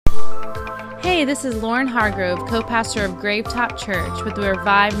Hey, this is Lauren Hargrove, co-pastor of Gravetop Church with the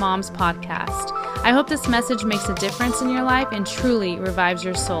Revive Moms podcast. I hope this message makes a difference in your life and truly revives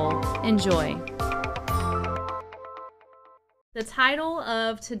your soul. Enjoy. The title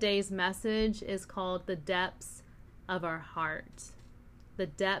of today's message is called The Depths of Our Heart. The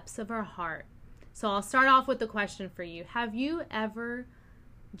depths of our heart. So I'll start off with the question for you. Have you ever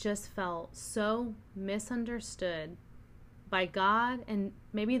just felt so misunderstood by God and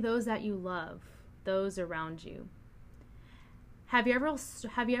maybe those that you love, those around you? Have you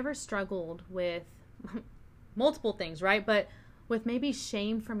ever struggled with multiple things, right? But with maybe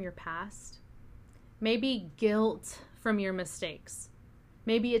shame from your past, maybe guilt from your mistakes,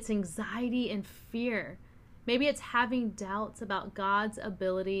 maybe it's anxiety and fear, maybe it's having doubts about God's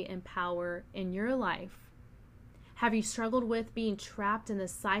ability and power in your life. Have you struggled with being trapped in the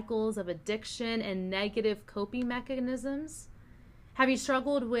cycles of addiction and negative coping mechanisms? Have you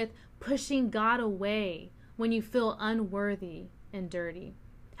struggled with pushing God away when you feel unworthy and dirty?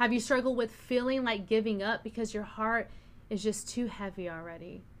 Have you struggled with feeling like giving up because your heart is just too heavy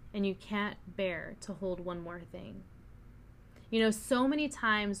already and you can't bear to hold one more thing? You know, so many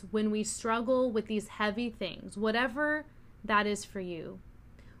times when we struggle with these heavy things, whatever that is for you,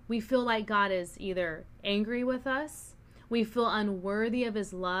 we feel like God is either angry with us, we feel unworthy of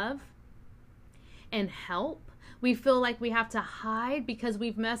his love and help, we feel like we have to hide because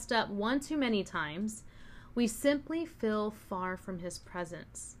we've messed up one too many times, we simply feel far from his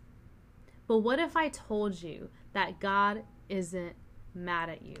presence. But what if I told you that God isn't mad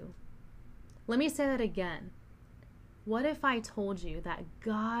at you? Let me say that again. What if I told you that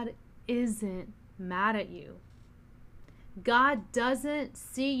God isn't mad at you? God doesn't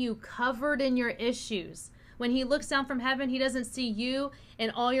see you covered in your issues. When he looks down from heaven, he doesn't see you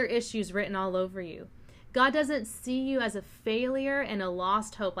and all your issues written all over you. God doesn't see you as a failure and a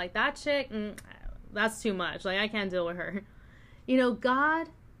lost hope. Like that chick, that's too much. Like I can't deal with her. You know, God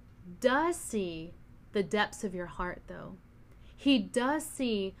does see the depths of your heart though. He does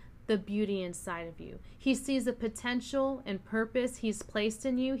see the beauty inside of you. He sees the potential and purpose he's placed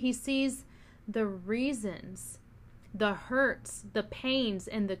in you. He sees the reasons, the hurts, the pains,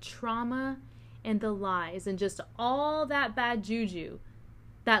 and the trauma, and the lies, and just all that bad juju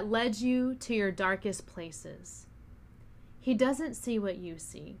that led you to your darkest places. He doesn't see what you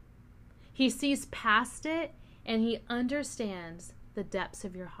see. He sees past it, and he understands the depths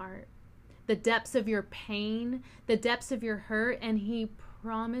of your heart, the depths of your pain, the depths of your hurt, and he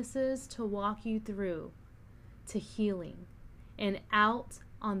promises to walk you through to healing and out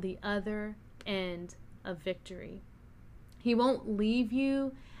on the other end of victory. He won't leave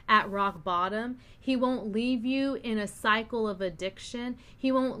you at rock bottom. He won't leave you in a cycle of addiction.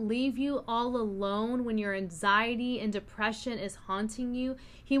 He won't leave you all alone when your anxiety and depression is haunting you.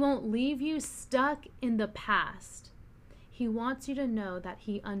 He won't leave you stuck in the past. He wants you to know that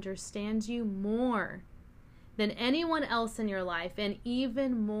he understands you more than anyone else in your life and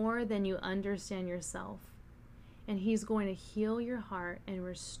even more than you understand yourself. And he's going to heal your heart and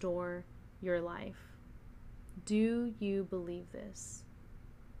restore your life. Do you believe this?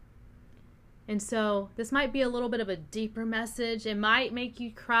 And so this might be a little bit of a deeper message. It might make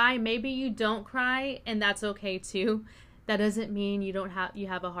you cry. Maybe you don't cry, and that's okay too. That doesn't mean you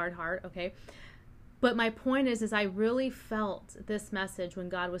have a hard heart, okay? But my point is I really felt this message when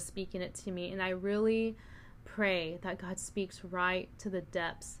God was speaking it to me, and I really pray that God speaks right to the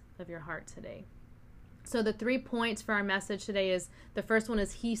depths of your heart today. So the 3 points for our message today is, the first one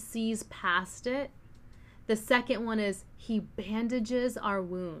is he sees past it. The second one is he bandages our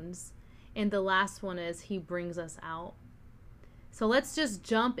wounds. And the last one is he brings us out. So let's just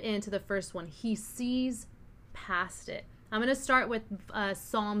jump into the first one. He sees past it. I'm going to start with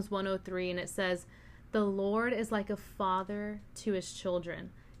Psalms 103, and it says, "The Lord is like a father to his children,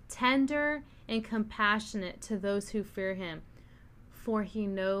 tender and compassionate to those who fear him, for he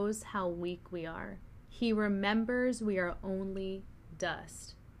knows how weak we are. He remembers we are only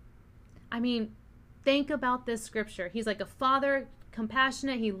dust." I mean, think about this scripture. He's like a father,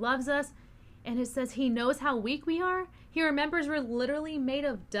 compassionate. He loves us. And it says he knows how weak we are. He remembers we're literally made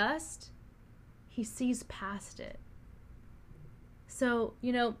of dust. He sees past it. So,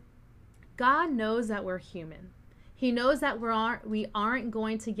 you know, God knows that we're human. He knows that we aren't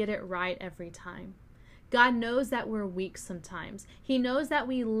going to get it right every time. God knows that we're weak sometimes. He knows that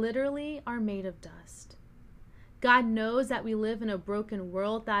we literally are made of dust. God knows that we live in a broken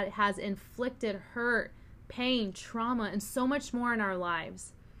world that has inflicted hurt, pain, trauma, and so much more in our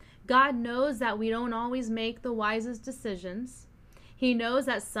lives. God knows that we don't always make the wisest decisions. He knows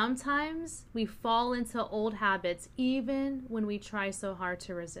that sometimes we fall into old habits even when we try so hard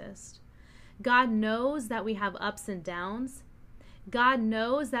to resist. God knows that we have ups and downs. God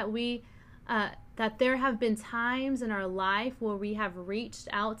knows that that there have been times in our life where we have reached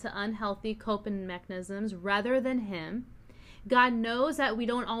out to unhealthy coping mechanisms rather than Him. God knows that we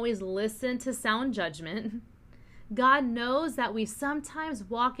don't always listen to sound judgment. God knows that we sometimes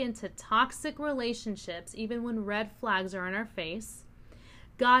walk into toxic relationships even when red flags are on our face.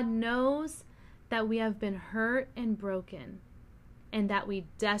 God knows that we have been hurt and broken and that we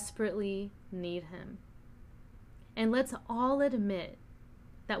desperately need Him. And let's all admit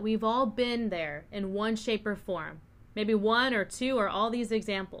that we've all been there in one shape or form. Maybe one or two or all these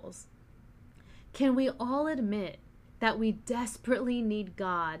examples. Can we all admit that we desperately need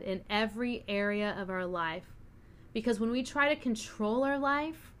God in every area of our life? Because when we try to control our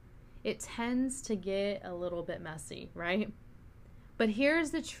life, it tends to get a little bit messy, right? But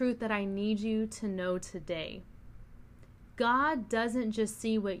here's the truth that I need you to know today. God doesn't just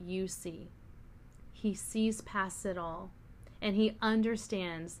see what you see. He sees past it all, and He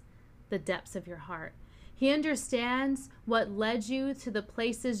understands the depths of your heart. He understands what led you to the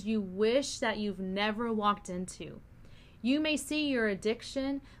places you wish that you've never walked into. You may see your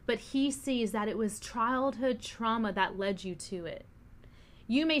addiction, but He sees that it was childhood trauma that led you to it.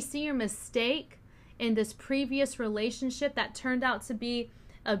 You may see your mistake in this previous relationship that turned out to be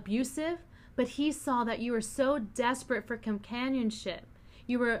abusive, but He saw that you were so desperate for companionship.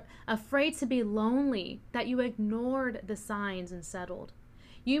 You were afraid to be lonely that you ignored the signs and settled.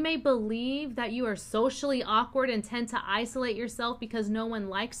 You may believe that you are socially awkward and tend to isolate yourself because no one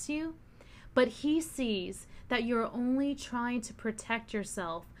likes you, but He sees that you're only trying to protect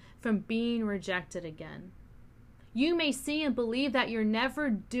yourself from being rejected again. You may see and believe that you're never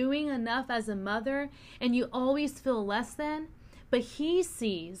doing enough as a mother and you always feel less than, but He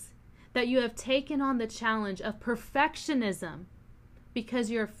sees that you have taken on the challenge of perfectionism because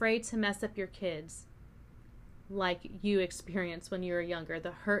you're afraid to mess up your kids like you experienced when you were younger,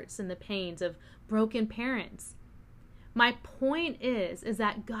 the hurts and the pains of broken parents. My point is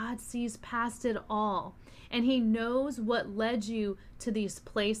that God sees past it all, and He knows what led you to these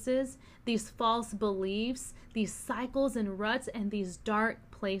places, these false beliefs, these cycles and ruts, and these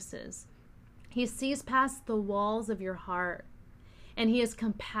dark places. He sees past the walls of your heart, and He is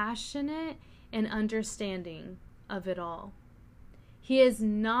compassionate and understanding of it all. He is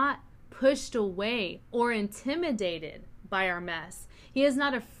not pushed away or intimidated by our mess. He is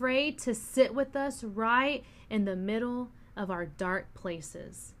not afraid to sit with us right in the middle of our dark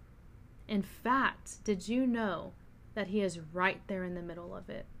places. In fact, did you know that He is right there in the middle of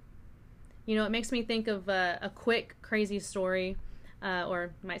it? You know, it makes me think of a quick, crazy story, or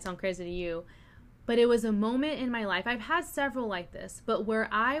it might sound crazy to you, but it was a moment in my life. I've had several like this, but where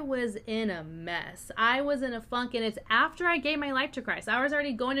I was in a mess. I was in a funk, and it's after I gave my life to Christ. I was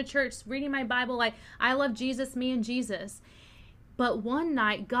already going to church, reading my Bible, like, I love Jesus, me and Jesus. But one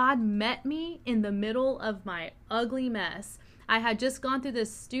night, God met me in the middle of my ugly mess. I had just gone through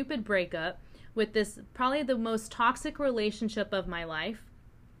this stupid breakup with this, probably the most toxic relationship of my life.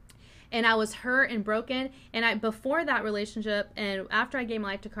 And I was hurt and broken. And before that relationship and after I gave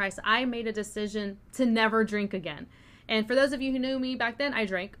my life to Christ, I made a decision to never drink again. And for those of you who knew me back then, I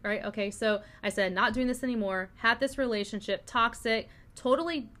drank, right? Okay, so I said, not doing this anymore. Had this relationship, toxic,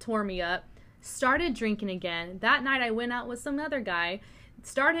 totally tore me up. Started drinking again. That night I went out with some other guy,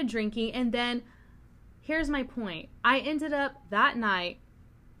 started drinking, and then here's my point. I ended up that night,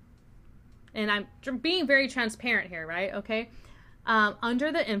 and I'm being very transparent here, right? Okay.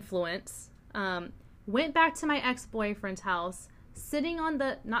 Under the influence, went back to my ex-boyfriend's house, not sitting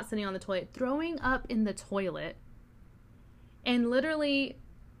on the toilet, throwing up in the toilet. And literally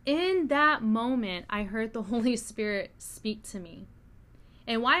in that moment, I heard the Holy Spirit speak to me.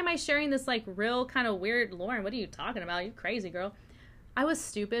 And why am I sharing this like real kind of weird, Lauren, what are you talking about? You crazy girl. I was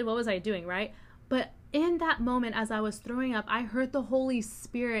stupid. What was I doing, right? But in that moment, as I was throwing up, I heard the Holy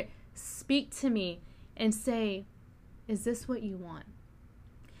Spirit speak to me and say, is this what you want?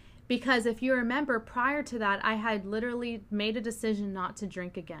 Because if you remember, prior to that, I had literally made a decision not to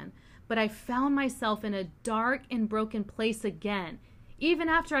drink again. But I found myself in a dark and broken place again. Even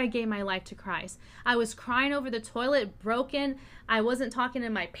after I gave my life to Christ, I was crying over the toilet, broken. I wasn't talking to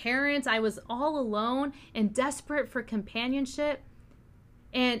my parents. I was all alone and desperate for companionship.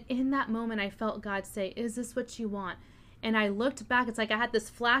 And in that moment, I felt God say, is this what you want? And I looked back. It's like I had this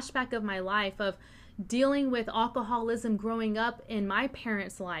flashback of my life of dealing with alcoholism growing up in my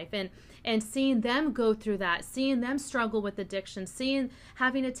parents' life and seeing them go through that, seeing them struggle with addiction,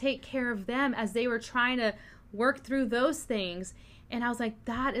 having to take care of them as they were trying to work through those things. And I was like,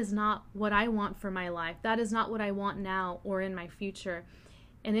 that is not what I want for my life. That is not what I want now or in my future.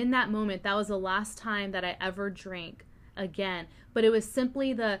 And in that moment, that was the last time that I ever drank again. But it was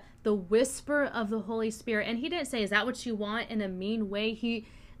simply the whisper of the Holy Spirit. And he didn't say, is that what you want, in a mean way.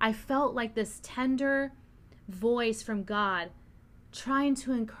 I felt like this tender voice from God trying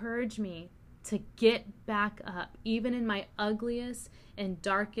to encourage me to get back up, even in my ugliest and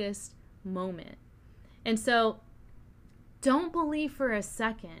darkest moment. And so don't believe for a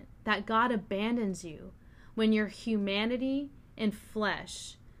second that God abandons you when your humanity and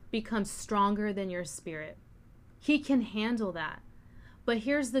flesh becomes stronger than your spirit. He can handle that. But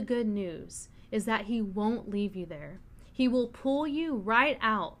here's the good news, is that he won't leave you there. He will pull you right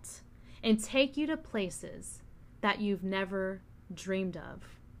out and take you to places that you've never dreamed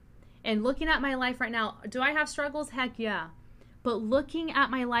of. And looking at my life right now, do I have struggles? Heck yeah. But looking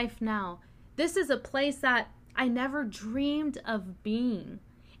at my life now, this is a place that I never dreamed of being.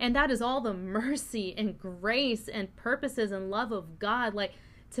 And that is all the mercy and grace and purposes and love of God. Like,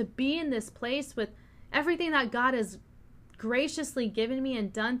 to be in this place with everything that God has graciously given me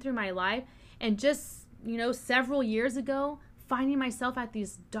and done through my life. And just, several years ago, finding myself at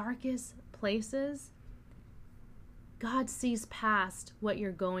these darkest places. God sees past what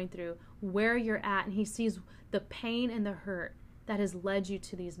you're going through, where you're at, and he sees the pain and the hurt that has led you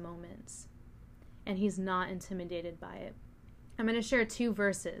to these moments. And he's not intimidated by it. I'm going to share 2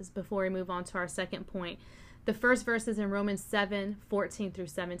 verses before we move on to our second point. The first verse is in Romans 7:14 through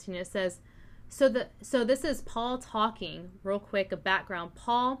 17. It says, so this is Paul talking, real quick, a background.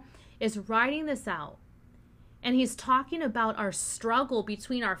 Paul is writing this out, and he's talking about our struggle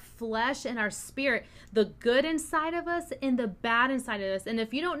between our flesh and our spirit, the good inside of us and the bad inside of us. And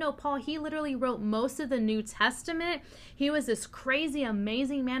if you don't know Paul, he literally wrote most of the New Testament. He was this crazy,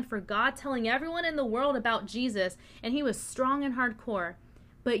 amazing man for God, telling everyone in the world about Jesus, and he was strong and hardcore.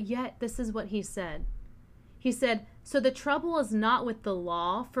 But yet, this is what he said. He said, so the trouble is not with the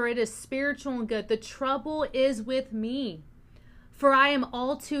law, for it is spiritual and good. The trouble is with me. For I am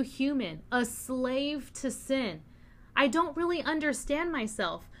all too human, a slave to sin. I don't really understand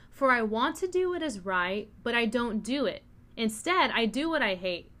myself, for I want to do what is right, but I don't do it. Instead, I do what I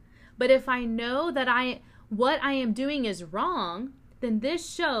hate. But if I know that what I am doing is wrong, then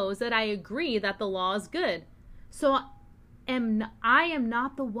this shows that I agree that the law is good. So I am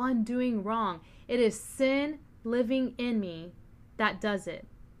not the one doing wrong. It is sin living in me that does it.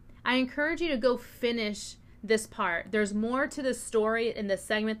 I encourage you to go finish this part. There's more to the story in the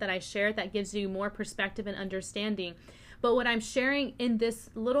segment that I shared that gives you more perspective and understanding. But what I'm sharing in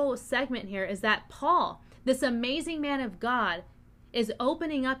this little segment here is that Paul, this amazing man of God, is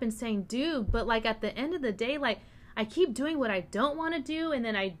opening up and saying, dude, but like at the end of the day, like I keep doing what I don't want to do, and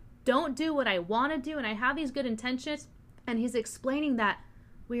then I don't do what I want to do, and I have these good intentions. And he's explaining that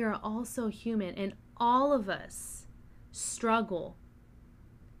we are also human, and all of us struggle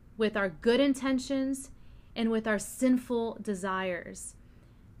with our good intentions and with our sinful desires.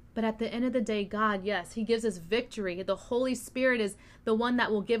 But at the end of the day, God, yes, he gives us victory. The Holy Spirit is the one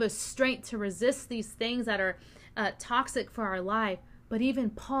that will give us strength to resist these things that are toxic for our life. But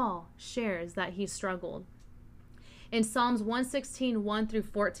even Paul shares that he struggled. In Psalms 116, 1 through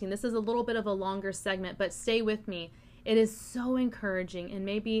 14, this is a little bit of a longer segment, but stay with me. It is so encouraging. And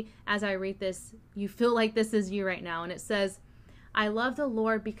maybe as I read this, you feel like this is you right now. And it says, I love the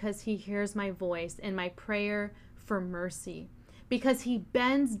Lord because he hears my voice and my prayer for mercy, because he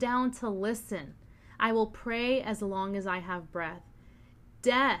bends down to listen. I will pray as long as I have breath.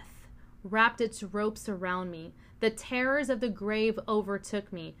 Death wrapped its ropes around me. The terrors of the grave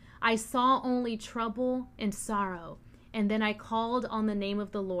overtook me. I saw only trouble and sorrow. And then I called on the name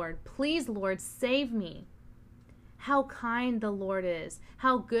of the Lord. Please, Lord, save me. How kind the Lord is,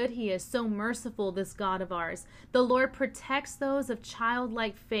 how good he is, so merciful, this God of ours. The Lord protects those of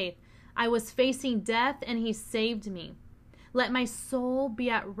childlike faith. I was facing death and he saved me. Let my soul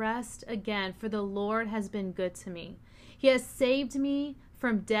be at rest again, for the Lord has been good to me. He has saved me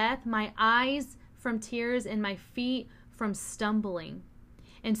from death, my eyes from tears, and my feet from stumbling.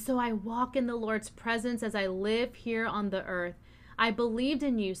 And so I walk in the Lord's presence as I live here on the earth. I believed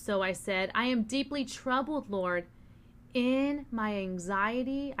in you, so I said, I am deeply troubled, Lord. In my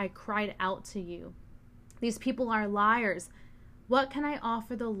anxiety, I cried out to you. These people are liars. What can I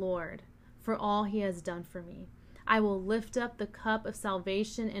offer the Lord for all he has done for me? I will lift up the cup of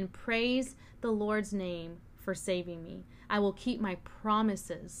salvation and praise the Lord's name for saving me. I will keep my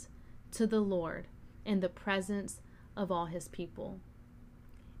promises to the Lord in the presence of all his people.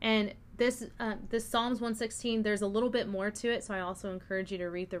 And this Psalms 116, there's a little bit more to it, so I also encourage you to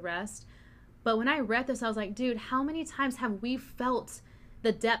read the rest. But when I read this, I was like, dude, how many times have we felt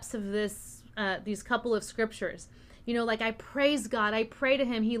the depths of these couple of scriptures? Like I praise God, I pray to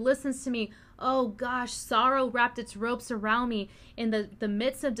him, he listens to me. Oh gosh, sorrow wrapped its ropes around me in the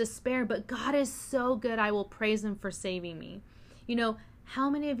midst of despair, but God is so good, I will praise him for saving me. How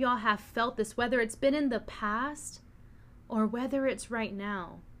many of y'all have felt this, whether it's been in the past or whether it's right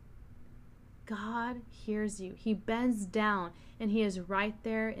now? God hears you. He bends down and he is right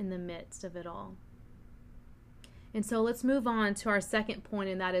there in the midst of it all. And so let's move on to our second point,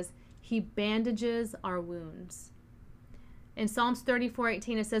 and that is he bandages our wounds. In Psalms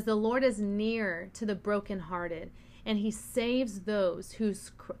 34:18, it says, "The Lord is near to the brokenhearted, and he saves those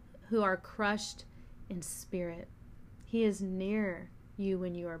who are crushed in spirit." He is near you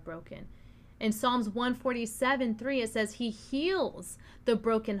when you are broken. In Psalms 147:3, it says, he heals the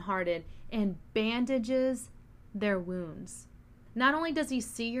brokenhearted and bandages their wounds. Not only does he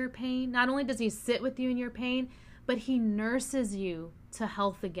see your pain, not only does he sit with you in your pain, but he nurses you to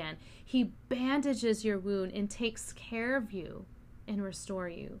health again. He bandages your wound and takes care of you and restore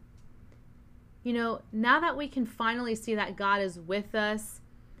you. Now that we can finally see that God is with us,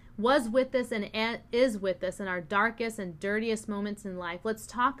 was with us, and is with us in our darkest and dirtiest moments in life, let's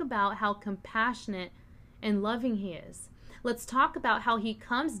talk about how compassionate and loving he is. Let's talk about how he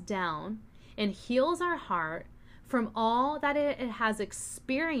comes down and heals our heart from all that it has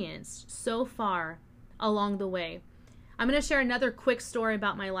experienced so far along the way. I'm going to share another quick story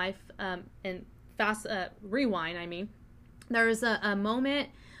about my life, and fast rewind. There was a moment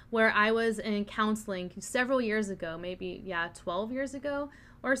where I was in counseling several years ago, maybe 12 years ago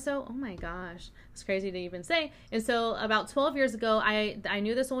or so. Oh my gosh, it's crazy to even say. And so about 12 years ago, I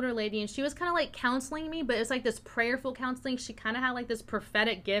knew this older lady, and she was kind of like counseling me, but it's like this prayerful counseling. She kind of had like this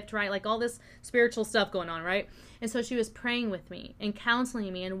prophetic gift, right? Like all this spiritual stuff going on, right? And so she was praying with me and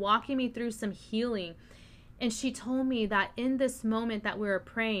counseling me and walking me through some healing. And she told me that in this moment that we were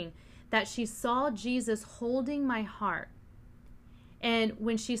praying, that she saw Jesus holding my heart. And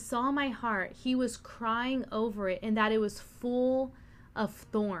when she saw my heart, he was crying over it, and that it was full of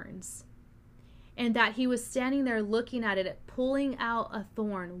thorns. And that he was standing there looking at it, pulling out a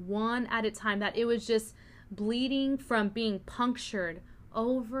thorn one at a time, that it was just bleeding from being punctured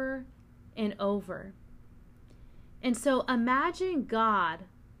over and over. And so imagine God,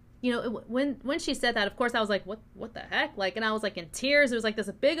 when she said that, of course I was like, what the heck? And I was like in tears. It was like this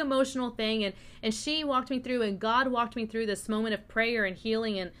big emotional thing. And she walked me through, and God walked me through this moment of prayer and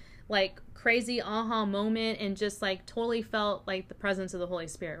healing, and like crazy aha moment, and just like totally felt like the presence of the Holy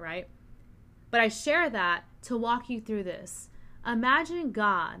Spirit, right? But I share that to walk you through this. Imagine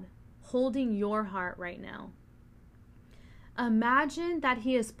God holding your heart right now. Imagine that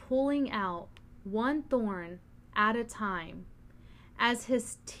he is pulling out one thorn at a time as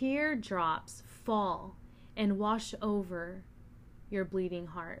his teardrops fall and wash over your bleeding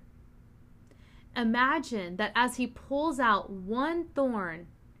heart. Imagine that as he pulls out one thorn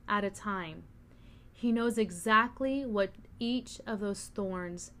at a time, he knows exactly what each of those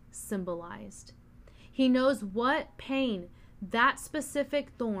thorns symbolized. He knows what pain that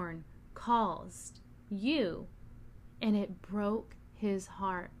specific thorn caused you, and it broke his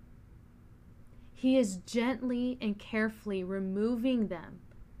heart. He is gently and carefully removing them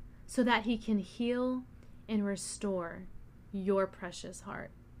so that he can heal and restore your precious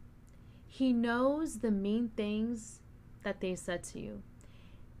heart. He knows the mean things that they said to you.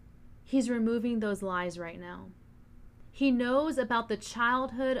 He's removing those lies right now. He knows about the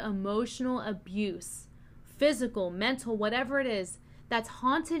childhood emotional abuse, physical, mental, whatever it is, that's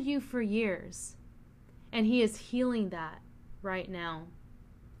haunted you for years. And he is healing that right now.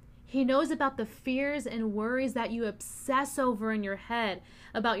 He knows about the fears and worries that you obsess over in your head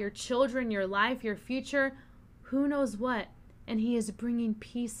about your children, your life, your future, who knows what. And he is bringing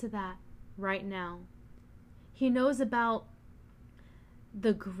peace to that right now. He knows about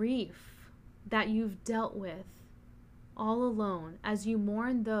the grief that you've dealt with all alone as you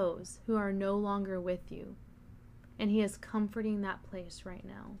mourn those who are no longer with you. And he is comforting that place right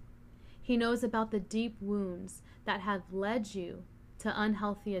now. He knows about the deep wounds that have led you to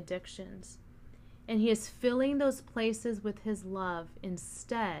unhealthy addictions. And he is filling those places with his love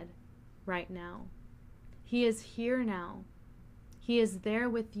instead right now. He is here now. He is there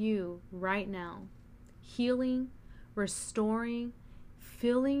with you right now, healing, restoring,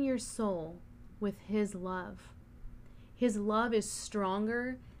 filling your soul with his love. His love is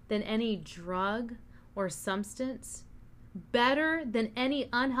stronger than any drug or substance, better than any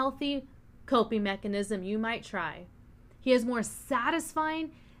unhealthy coping mechanism you might try. He is more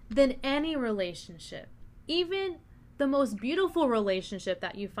satisfying than any relationship. Even the most beautiful relationship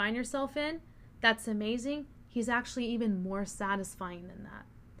that you find yourself in, that's amazing, he's actually even more satisfying than that.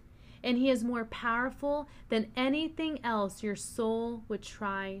 and he is more powerful than anything else your soul would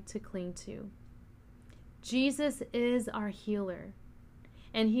try to cling to. Jesus is our healer,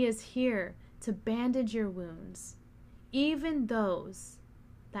 and he is here to bandage your wounds, even those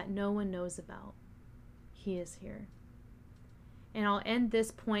that no one knows about. He is here. And I'll end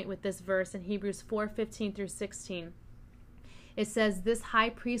this point with this verse in Hebrews 4:15 through 16. It says, this high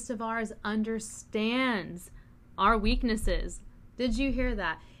priest of ours understands our weaknesses. Did you hear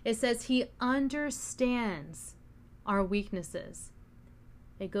that? It says he understands our weaknesses.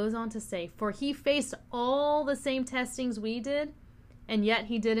 It goes on to say, for he faced all the same testings we did, and yet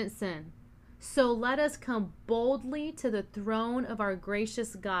he didn't sin. So let us come boldly to the throne of our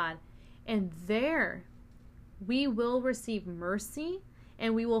gracious God, and there we will receive mercy,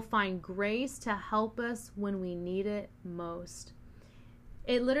 and we will find grace to help us when we need it most.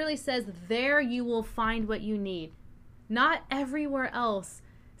 It literally says, there you will find what you need. Not everywhere else.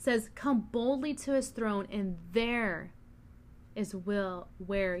 It says, come boldly to his throne, and there is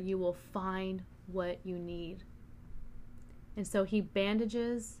where you will find what you need. And so he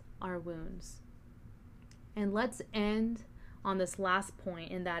bandages our wounds. And let's end on this last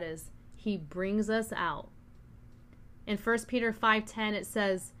point, and that is, he brings us out. In 1 Peter 5:10, it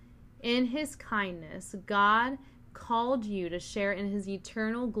says, in his kindness, God called you to share in his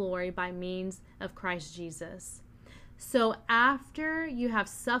eternal glory by means of Christ Jesus. So after you have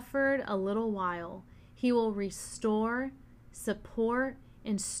suffered a little while, he will restore, support,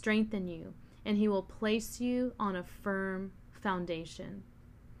 and strengthen you, and he will place you on a firm foundation.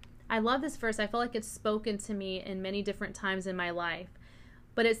 I love this verse. I feel like it's spoken to me in many different times in my life.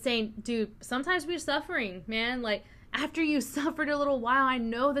 But it's saying, dude, sometimes we're suffering, man. Like, after you suffered a little while, I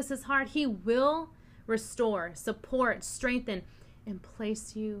know this is hard. He will restore, support, strengthen, and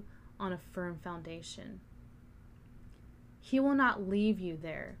place you on a firm foundation. He will not leave you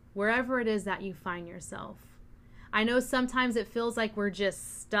there, wherever it is that you find yourself. I know sometimes it feels like we're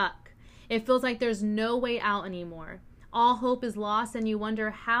just stuck. It feels like there's no way out anymore. All hope is lost, and you wonder,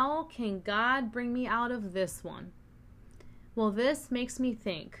 how can God bring me out of this one? Well, this makes me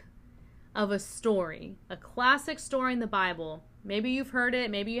think of a story, a classic story in the Bible. Maybe you've heard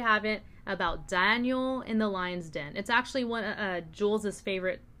it, maybe you haven't, about Daniel in the lion's den. It's actually one Jules'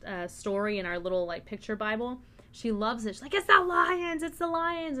 favorite story in our little like picture Bible. She loves it. She's like, it's the lions, it's the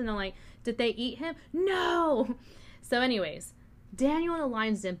lions. And I'm like, did they eat him? No. So anyways, Daniel in the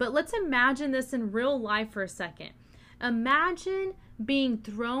lion's den. But let's imagine this in real life for a second. Imagine being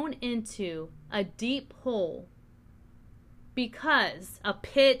thrown into a deep hole, because a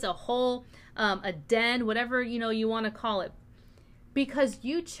pit, a hole, a den, whatever you want to call it, because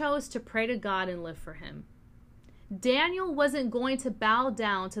you chose to pray to God and live for him. Daniel wasn't going to bow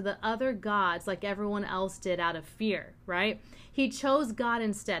down to the other gods like everyone else did out of fear, right? He chose God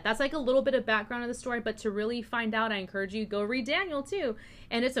instead. That's like a little bit of background of the story, but to really find out, I encourage you, go read Daniel too.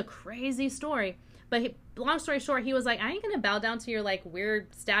 And it's a crazy story. But long story short, he was like, I ain't going to bow down to your like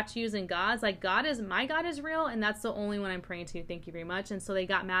weird statues and gods. Like my God is real, and that's the only one I'm praying to. Thank you very much. And so they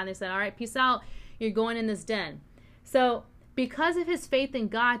got mad. They said, all right, peace out. You're going in this den. So because of his faith in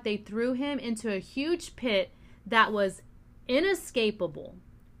God, they threw him into a huge pit that was inescapable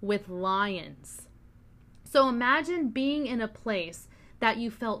with lions. So imagine being in a place that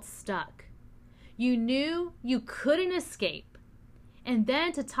you felt stuck. You knew you couldn't escape. And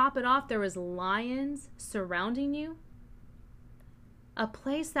then to top it off, there was lions surrounding you. A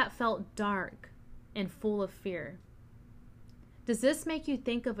place that felt dark and full of fear. Does this make you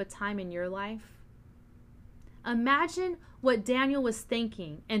think of a time in your life? Imagine what Daniel was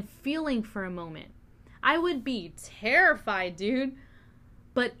thinking and feeling for a moment. I would be terrified, dude.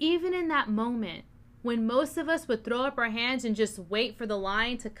 But even in that moment, when most of us would throw up our hands and just wait for the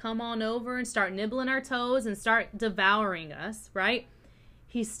lion to come on over and start nibbling our toes and start devouring us, right?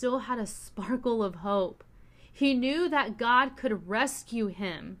 He still had a sparkle of hope. He knew that God could rescue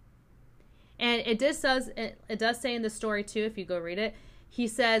him. And it does say in the story too, if you go read it, he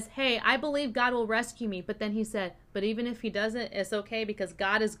says, hey, I believe God will rescue me. But then he said, but even if he doesn't, it's okay, because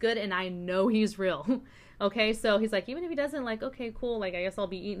God is good and I know he's real. Okay, so he's like, even if he doesn't, like, okay, cool, like I guess I'll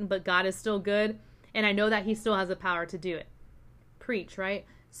be eaten, but God is still good. And I know that he still has the power to do it. Preach, right?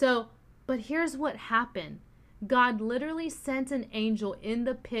 So, but here's what happened. God literally sent an angel in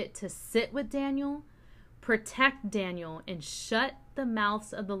the pit to sit with Daniel, protect Daniel, and shut the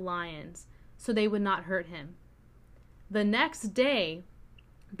mouths of the lions so they would not hurt him. The next day,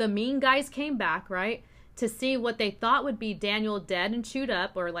 the mean guys came back, right, to see what they thought would be Daniel dead and chewed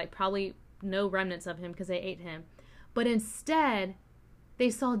up, or like probably no remnants of him because they ate him. But instead, they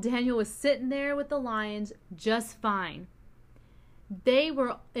saw Daniel was sitting there with the lions just fine. They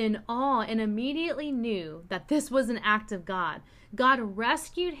were in awe and immediately knew that this was an act of God. God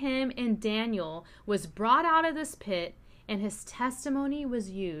rescued him, and Daniel was brought out of this pit, and his testimony was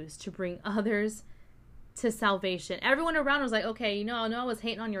used to bring others to salvation. Everyone around was like, okay, I know I was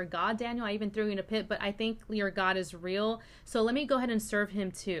hating on your God, Daniel. I even threw you in a pit, but I think your God is real. So let me go ahead and serve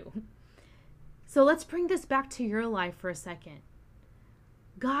him too. So let's bring this back to your life for a second.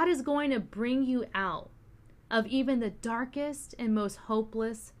 God is going to bring you out of even the darkest and most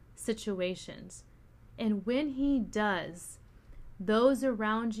hopeless situations. And when he does, those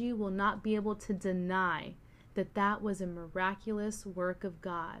around you will not be able to deny that that was a miraculous work of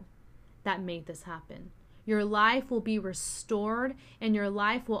God that made this happen. Your life will be restored, and your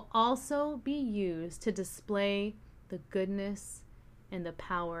life will also be used to display the goodness and the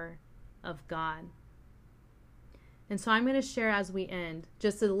power of God. And so I'm going to share as we end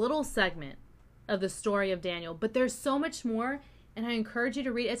just a little segment of the story of Daniel, but there's so much more, and I encourage you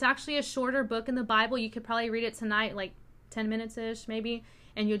to read. It's actually a shorter book in the Bible. You could probably read it tonight, like 10 minutes-ish maybe,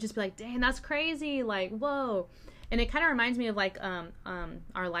 and you'll just be like, dang, that's crazy, like, whoa. And it kind of reminds me of like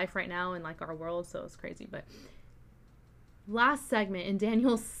our life right now and like our world, so it's crazy. But last segment in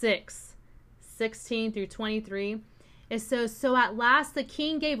Daniel 6:16 through 23, it says, so at last the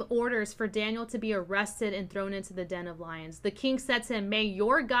king gave orders for Daniel to be arrested and thrown into the den of lions. The king said to him, may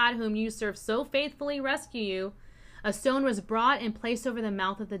your God, whom you serve so faithfully, rescue you. A stone was brought and placed over the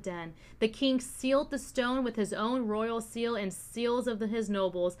mouth of the den. The king sealed the stone with his own royal seal and seals of his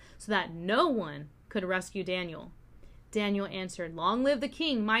nobles, so that no one could rescue Daniel. Daniel answered, long live the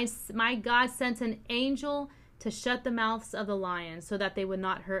king. My God sent an angel to shut the mouths of the lions so that they would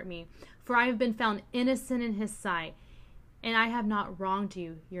not hurt me. For I have been found innocent in his sight, and I have not wronged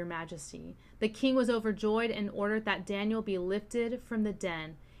you, your majesty. The king was overjoyed and ordered that Daniel be lifted from the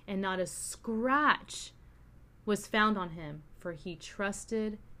den, and not a scratch was found on him, for he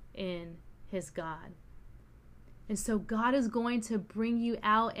trusted in his God. And so God is going to bring you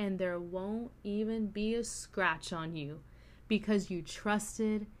out, and there won't even be a scratch on you because you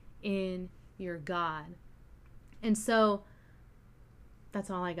trusted in your God. And so that's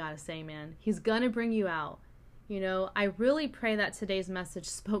all I got to say, man. He's going to bring you out. I really pray that today's message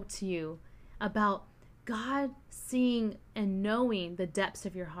spoke to you about God seeing and knowing the depths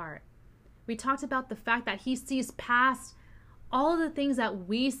of your heart. We talked about the fact that he sees past all of the things that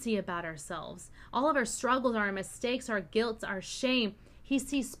we see about ourselves, all of our struggles, our mistakes, our guilt, our shame. He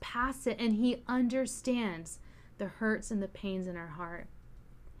sees past it, and he understands the hurts and the pains in our heart.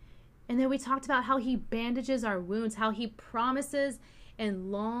 And then we talked about how he bandages our wounds, how he promises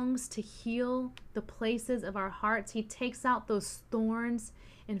and longs to heal the places of our hearts. He takes out those thorns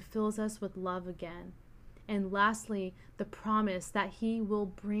and fills us with love again. And lastly, the promise that he will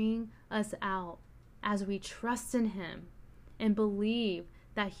bring us out as we trust in him and believe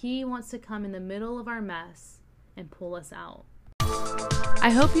that he wants to come in the middle of our mess and pull us out. I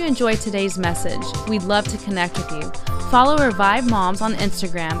hope you enjoyed today's message. We'd love to connect with you. Follow Revive Moms on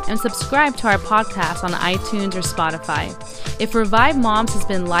Instagram and subscribe to our podcast on iTunes or Spotify. If Revive Moms has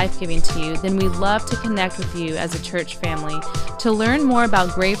been life-giving to you, then we'd love to connect with you as a church family. To learn more about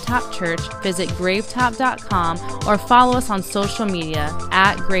Gravetop Church, visit gravetop.com or follow us on social media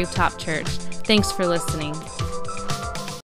 @Gravetop Church. Thanks for listening.